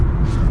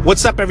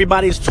What's up,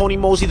 everybody? It's Tony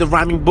Mosey, the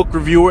Rhyming Book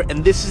Reviewer,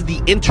 and this is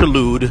the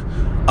interlude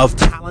of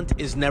Talent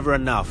is Never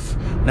Enough.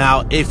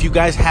 Now, if you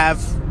guys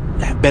have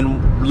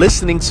been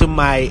listening to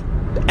my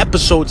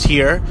episodes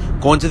here,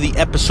 going to the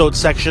episode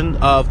section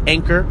of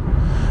Anchor,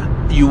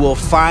 you will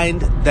find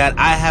that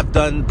I have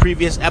done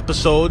previous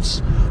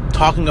episodes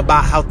talking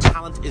about how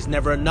talent is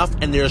never enough,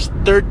 and there's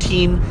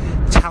 13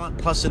 Talent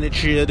Plus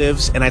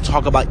initiatives, and I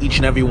talk about each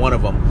and every one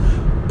of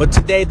them. But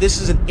today,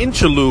 this is an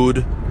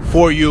interlude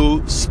for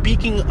you,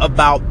 speaking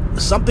about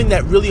something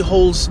that really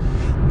holds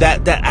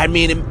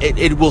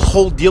it will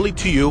hold dearly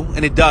to you,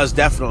 and it does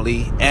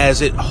definitely,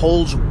 as it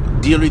holds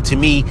dearly to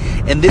me,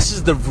 and this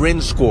is the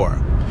VRIN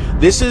Score.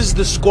 This is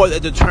the score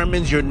that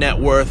determines your net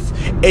worth.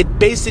 It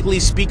basically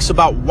speaks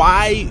about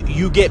why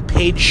you get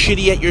paid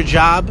shitty at your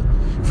job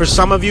for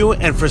some of you,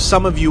 and for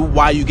some of you,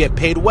 why you get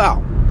paid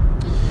well.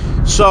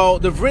 So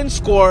the VRIN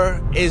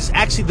Score is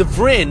actually the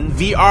VRIN,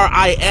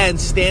 V.R.I.N,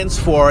 stands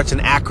for, it's an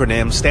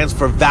acronym, stands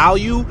for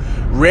Value,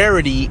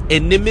 Rarity,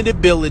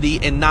 Inimitability,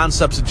 and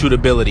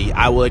Non-Substitutability.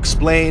 I will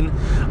explain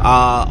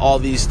all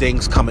these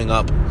things coming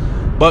up.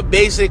 But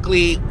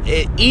basically,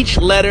 each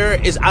letter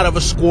is out of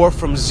a score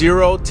from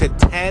 0 to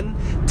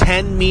 10.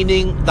 10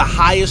 meaning the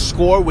highest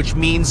score, which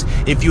means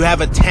if you have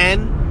a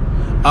 10,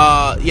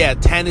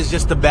 10 is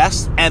just the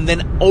best. And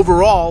then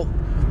overall,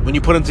 when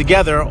you put them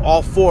together,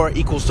 all four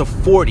equals to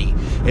 40.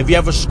 If you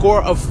have a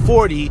score of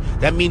 40,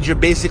 that means you're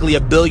basically a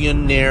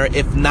billionaire,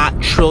 if not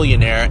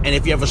trillionaire. And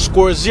if you have a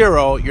score of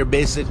 0, you're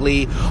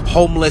basically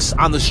homeless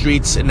on the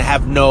streets and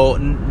have no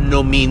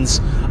means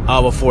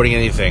of affording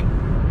anything.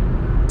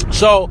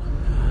 So,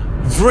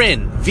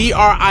 VRIN,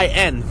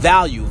 V-R-I-N,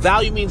 value.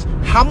 Value means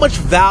how much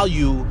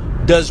value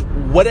does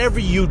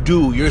whatever you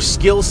do, your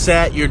skill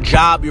set, your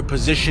job, your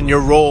position, your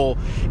role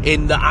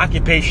in the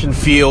occupation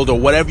field, or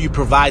whatever you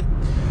provide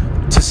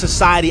to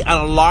society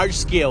on a large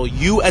scale,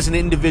 you as an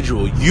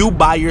individual, you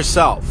by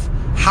yourself,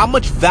 how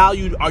much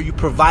value are you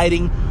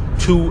providing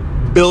to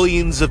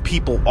billions of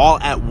people all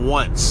at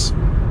once?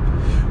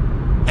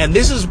 And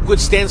this is what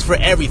stands for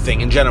everything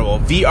in general.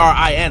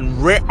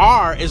 V-R-I-N.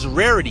 R is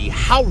rarity.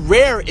 How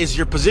rare is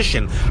your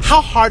position?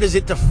 How hard is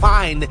it to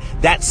find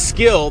that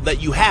skill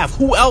that you have?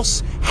 Who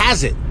else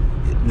has it?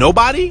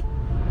 Nobody?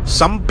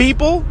 Some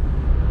people?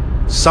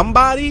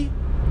 Somebody?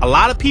 A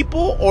lot of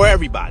people? Or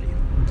everybody?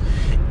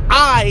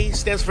 I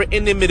stands for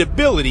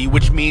inimitability,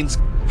 which means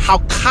how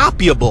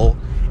copyable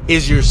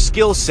is your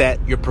skill set,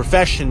 your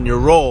profession, your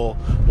role,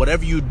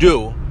 whatever you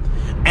do.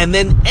 And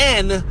then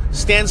N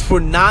stands for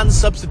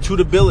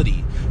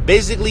non-substitutability.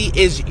 Basically,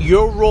 is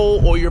your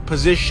role or your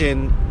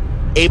position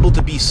able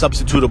to be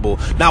substitutable?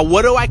 Now,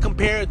 what do I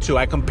compare it to?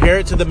 I compare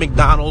it to the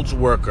McDonald's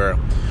worker.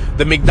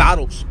 The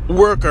McDonald's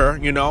worker,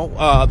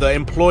 the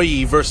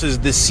employee versus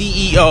the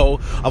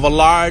CEO of a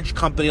large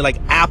company like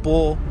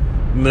Apple,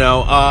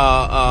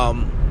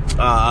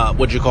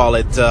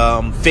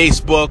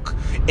 Facebook,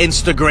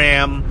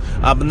 Instagram,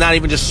 not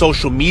even just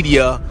social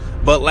media,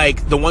 but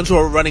like the ones who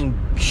are running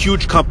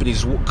huge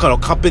companies,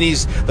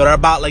 companies that are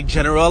about like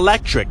General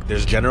Electric.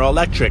 There's General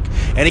Electric,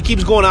 and it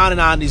keeps going on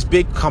and on, these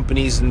big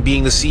companies, and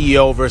being the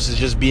CEO versus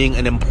just being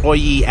an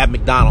employee at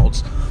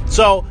McDonald's.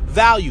 So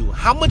value,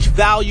 how much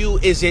value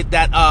is it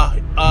that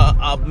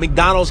a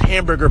McDonald's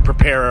hamburger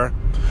preparer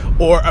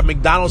or a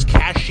McDonald's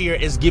cashier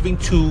is giving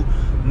to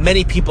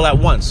many people at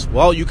once?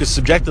 Well, you could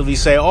subjectively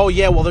say, oh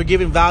yeah, well, they're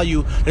giving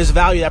value. There's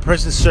value. That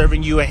person's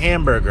serving you a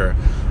hamburger.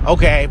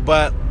 Okay,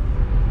 but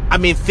I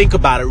mean, think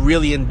about it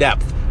really in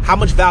depth. How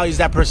much value is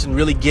that person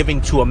really giving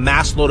to a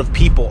mass load of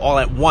people all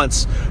at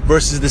once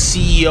versus the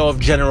CEO of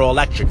General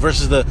Electric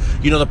versus the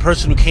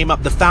person who came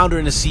up, the founder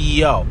and the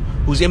CEO,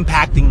 who's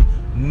impacting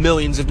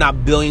millions, if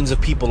not billions of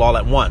people all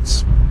at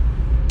once?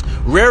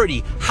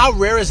 Rarity. How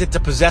rare is it to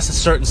possess a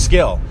certain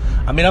skill?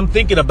 I mean, I'm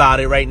thinking about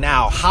it right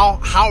now.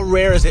 How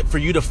rare is it for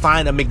you to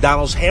find a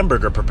McDonald's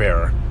hamburger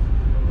preparer?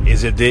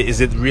 Is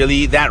it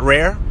really that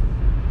rare?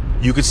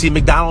 You could see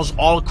McDonald's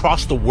all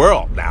across the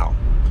world now.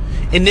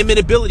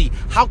 Inimitability.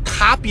 How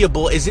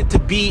copyable is it to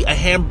be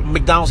a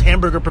McDonald's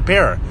hamburger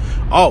preparer?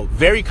 Oh,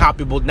 very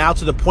copyable now,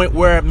 to the point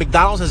where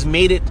McDonald's has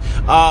made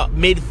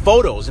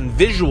photos and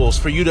visuals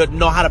for you to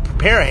know how to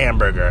prepare a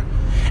hamburger.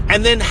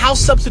 And then how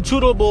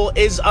substitutable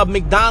is a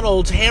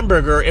McDonald's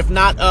hamburger if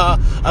not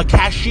a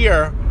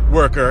cashier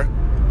worker?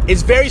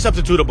 It's very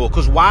substitutable,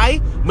 because why?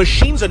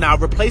 Machines are now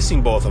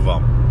replacing both of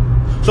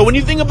them. So when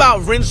you think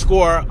about VRIN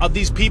Score of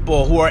these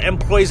people who are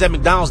employees at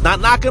McDonald's, not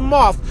knocking them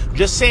off,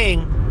 just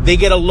saying they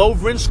get a low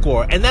VRIN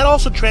Score. And that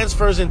also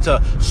transfers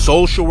into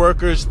social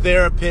workers,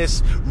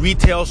 therapists,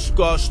 retail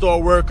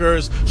store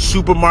workers,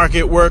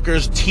 supermarket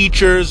workers,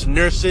 teachers,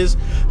 nurses,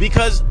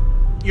 because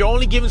you're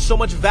only given so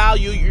much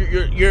value.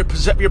 Your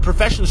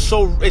profession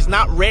is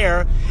not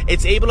rare.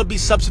 It's able to be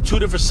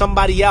substituted for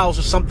somebody else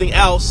or something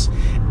else,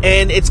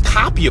 and it's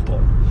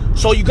copyable.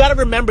 So you got to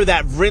remember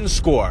that VRIN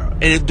Score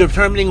in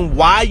determining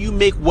why you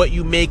make what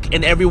you make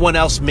and everyone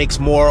else makes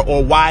more,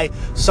 or why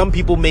some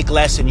people make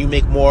less and you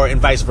make more, and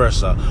vice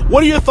versa.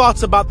 What are your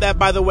thoughts about that?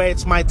 By the way,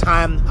 it's my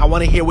time. I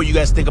want to hear what you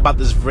guys think about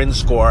this VRIN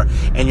Score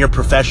and your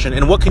profession,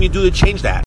 and what can you do to change that?